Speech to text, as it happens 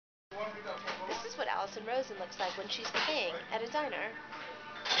Alison Rosen looks like when she's paying at a diner.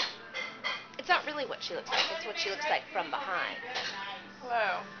 It's not really what she looks like, it's what she looks like from behind.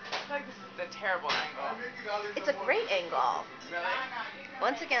 Hello. I feel like this is a terrible angle. It's a great angle. Really?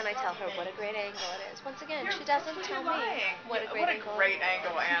 Once again, I tell her what a great angle it is. Once again, she doesn't tell me what a great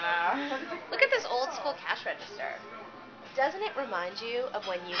angle, Anna. Look at this old school cash register. Doesn't it remind you of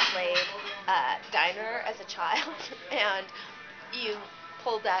when you played diner as a child and you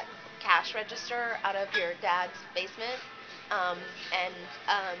pulled that cash register out of your dad's basement? I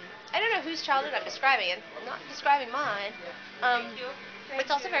don't know whose childhood I'm describing, and I'm not describing mine. It's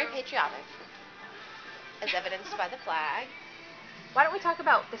also very patriotic, as evidenced by the flag. Why don't we talk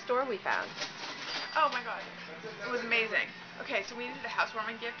about the store we found? Oh my god, it was amazing. Okay, so we needed a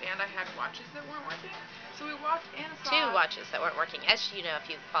housewarming gift, and I had watches that weren't working. So we walked in and saw... 2 watches that weren't working, as you know if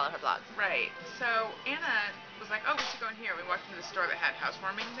you follow her blog. Right. So Anna was like, oh, we should go in here. We walked into the store that had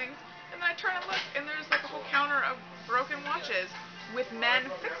housewarming things, and then I turn and look, and there's like a whole counter of broken watches with men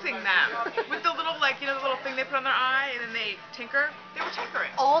fixing them. With the little, like, you know, the little thing they put on their eye, and then they tinker. They were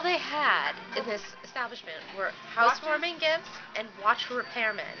tinkering. All they had in this establishment were housewarming gifts and watch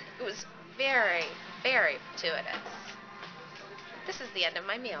repairmen. It was very, very fortuitous. This is the end of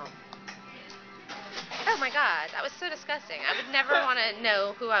my meal. Oh my god, that was so disgusting. I would never want to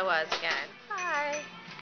know who I was again. Bye.